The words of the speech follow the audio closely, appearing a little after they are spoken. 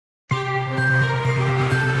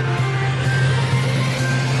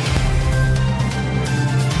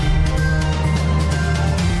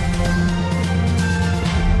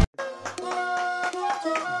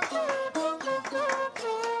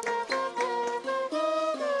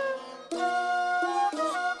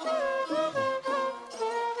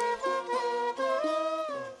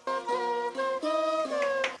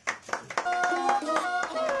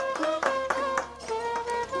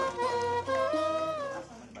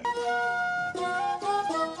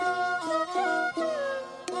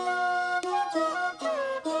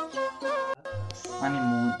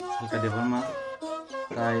development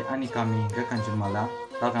tai ani kami ke kanjumala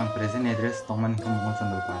takang present address tongman ke mungun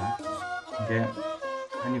chandrpara ke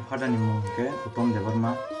ani phada ni mung ke utom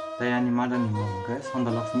development tai ani mada ni mung ke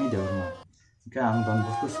sondalakshmi development ke ang don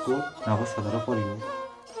bosco school nabo sadara poribo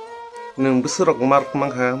nung busuk mark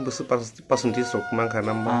mangha busuk percentage rok mangha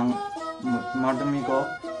namba ang madami ko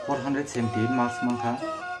 478 marks mangha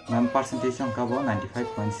nam percentage ang kabo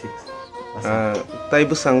 95.6 tai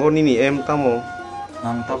busango nini em tamo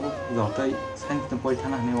ang tabok jotai science poi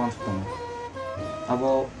thana ne wan sutong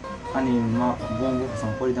abo ani ma bongo sang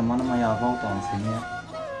poi da mana maya abo tong senia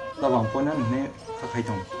tabang ponan ne khakai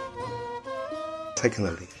tong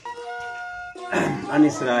technically ani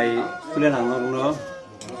srai tulen ang no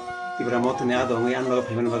tibra motu ne ado ngi anno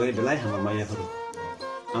phaiman bagai belai hama maya horo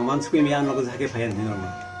ang man skui mi anno ko jake phayan ni no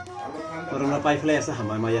orona pai flai asa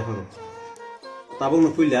hama maya horo tabong no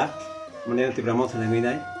puila mane tibra motu ne ngai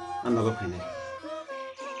nai anno ko phainai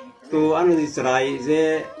तो anu disrai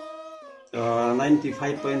je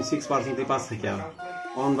 95.6% te pass thekya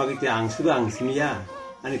on bagi te ang suda ang simia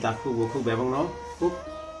ani ta khu khu bebang no khu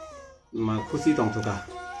ma khusi tong thuka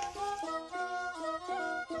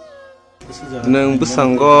nung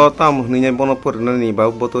busango tam ni nyai bono porina ni ba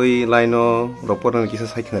botoi laino ropor ni kisa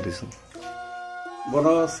saikna disu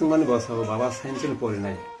bono singmani bosa baba sainchen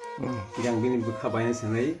porinai yang bini bukha bayan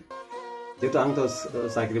senai जेतो आंग तो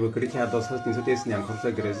साइकिल बकरी क्या 200-300 नि आंग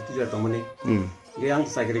खर्च graduate jar तमने गे आंग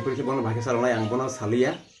साइकिल बकरी बनो भागे सालनाय आंग बनो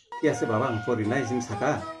सालिया कियासे बाबा आंग परिनाय जिम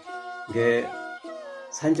साका गे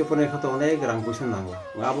साइन्स पने खतो अनेक रां पैसा नांगो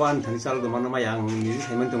आबो आन थानि चाल दमान माय आंग निजि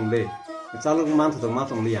साइमन दंले चाल मान तो मा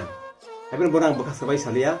तंलिया हेबन बनो आंग बखा सबाय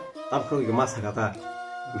सालिया ताब खरो गे मा साकाता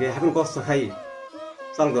गे हेबन कस्ट खाय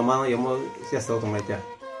चाल दमान यमो सेसो तंलायता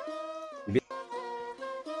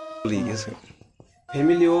लिगेसे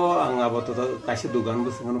family o ang abo to kaisi dugan bu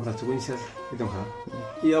sangan phra chugun se idong ha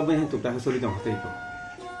I obai han tukta soli dong hatei ko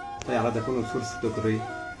tai ala da kono source to koi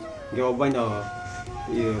ge obai no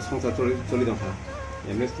I songsa soli dong ha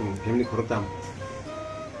emes tum family khoroktam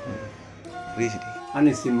risi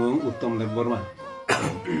ani simung uttom le borma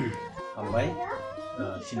ambai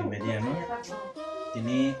sini mediano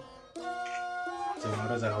tini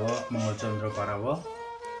jomaro jago mongol chandra parabo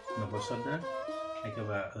nobosodar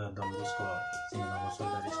Ekaba Don Bosco sini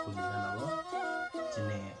Navasodar School di Navo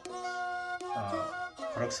sini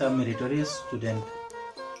Khoroksa meritorious student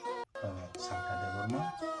Sangka Devorma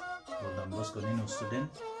Don Bosco ni no student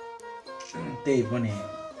te bone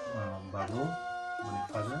babu bone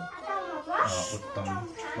father uttom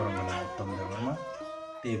borongala uttom Devorma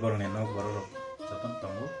te borone no bororo joton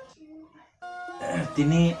tongo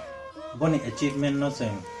tini bone achievement no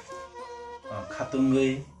seng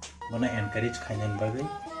khatungai bana encourage khainan bagai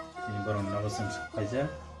ini baron nabasam sakhaja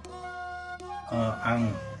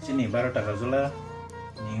ang sini 12 taka jula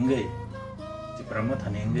ningai ciprama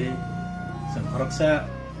thaningai sang Khoroksa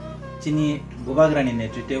sini bubagrani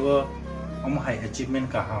netritewo amhai achievement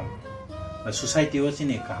kaham society wo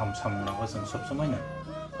sini kaham samuna ko sang sob samai na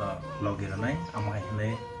logiranai amhai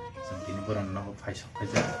hnai sang tini baron nabo phai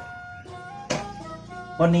sakhaja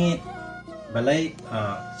bani balai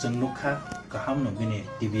jennukha kaham no bini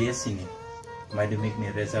TBS ini academic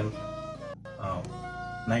ni result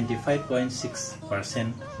 95.6%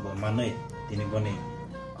 bo manai tini boni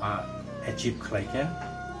achieve khlaika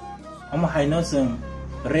am haino jeng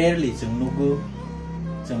rarely jeng nugu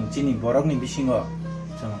jeng chini borok ni bisingo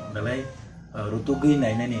jeng balai rutugui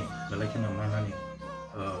nainani balai kena manani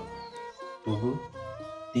tugu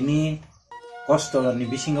tini kosto ni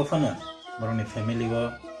bisingo fana boroni family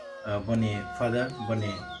go boni father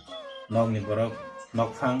boni nog ni borok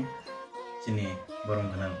nog phang chini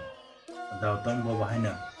borong ganan dautong bo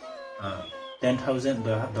bahina 10,000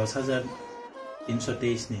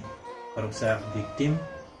 10,323 ni Khoroksa victim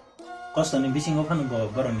cost ni bisingo phan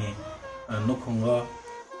bo boroni nukhungo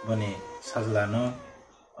boni sajlano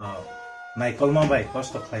naikolma bai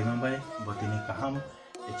cost khlaima bai botini kaham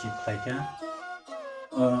achieve khlaika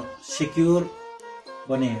secure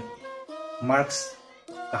boni marks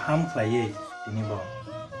kaham khlaiye tini bo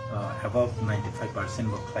above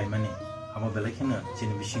 95% bo khlaimani amo belakina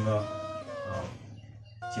chini bisingo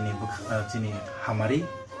chini hamari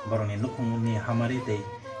boroni nukhungni hamari te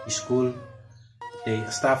school te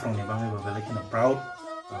staff rongni bangai bo belakina proud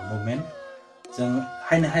movement jeng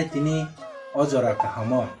haina hai tini ojora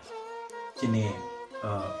kahamo chini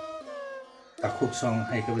takhuk song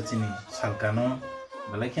hai ka chini salkano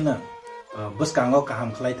belakina buskango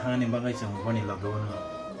kaham khlai thangani bangai jeng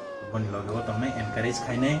boni logo tamai encourage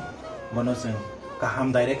khainai bono jeng kaham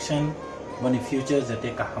direction boni future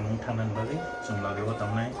jate kaham thanan bagi jeng logo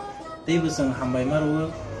tamai tei busang hambai maru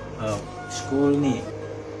school ni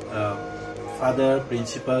father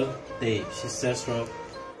principal the sisters rok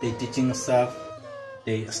the teaching staff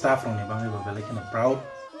the staff rok ni bangai bagai kena proud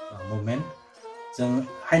movement jeng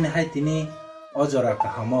hai tini ojora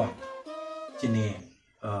kahamo chini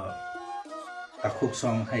takuk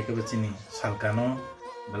song hai ke chini salkano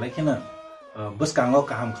balai kena bus kango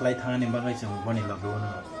kaham khlai thani bangai jeng boni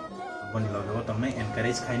logo tamne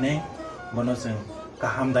encourage khaine bono jeng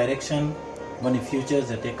kaham direction boni future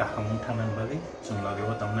jate kaham thanan bagai jeng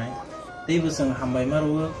logo tamne tei busang hambai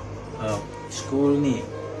maru school ni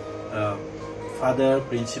father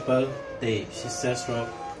principal the sisters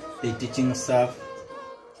rok the teaching staff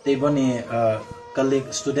they boni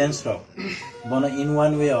colleague students rok bono in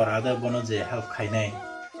one way or other bono je help khainai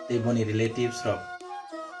they boni relatives rok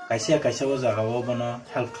kaisia wo jaga wo bono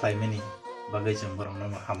help khlaimani bagai jeng borong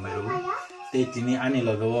no hambai ru te tini ani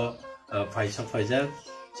logo faisa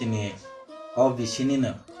chini OBC ni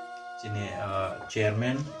na chini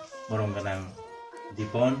chairman borong ganang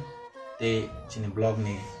Dipon te chini blog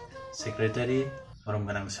ni secretary borong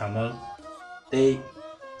ganang Samal te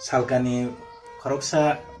salkani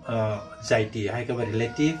Khoroksa jaiti hai ka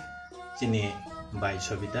relative chini bai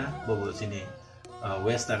Sobita bobo chini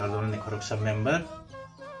West Agadol ni Khoroksa member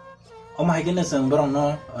hai gena sang borong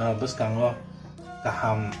no bus kango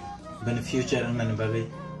kaham ben future ngan bagai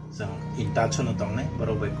sang in touch no tong nai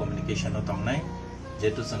borok bai communication no tong nai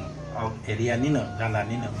jetu sang area ni no gana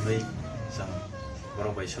ni no bai sang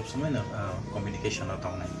borok bai sob samai no communication no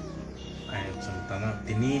tong nai ai sang tana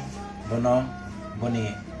tini boni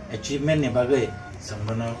achievement ni bagai sang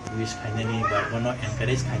bono wish khaine ni ba bono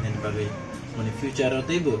encourage khaine ni bagai boni future ro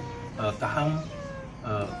teibu kaham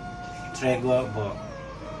track bo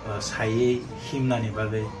sai himna ni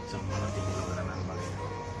bagai sang bono tini lo gana bagai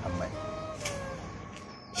ambai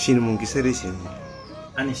sinimung kisari sin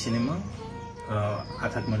ani sinima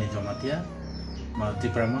Athukiri jomatia ma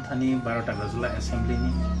Tripura thani 12 Julai assembly ni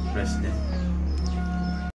president